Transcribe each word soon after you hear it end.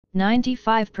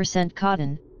95%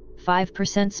 cotton, 5%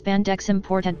 spandex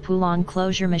imported pull-on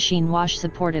closure machine wash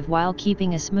supportive while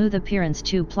keeping a smooth appearance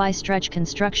 2-ply stretch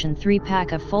construction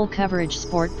 3-pack of full coverage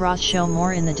sport bras. Show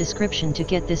more in the description to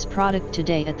get this product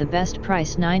today at the best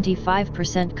price.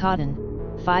 95% cotton,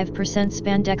 5%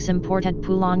 spandex imported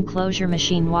pull-on closure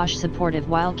machine wash supportive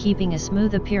while keeping a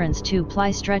smooth appearance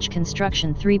 2-ply stretch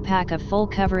construction 3-pack of full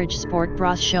coverage sport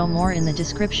bras. Show more in the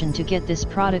description to get this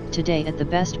product today at the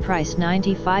best price.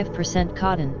 95%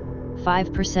 cotton,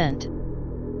 5%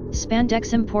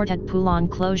 spandex imported pull-on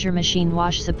closure machine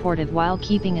wash supportive while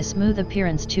keeping a smooth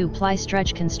appearance 2-ply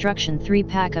stretch construction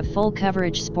 3-pack of full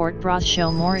coverage sport bras.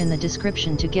 Show more in the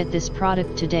description to get this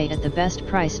product today at the best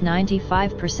price.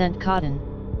 95% cotton,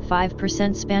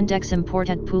 5% spandex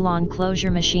imported pull-on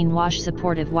closure machine wash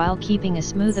supportive while keeping a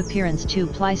smooth appearance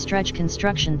 2-ply stretch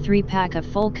construction 3-pack of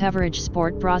full coverage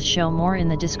sport bras. Show more in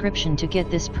the description to get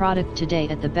this product today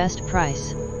at the best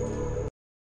price.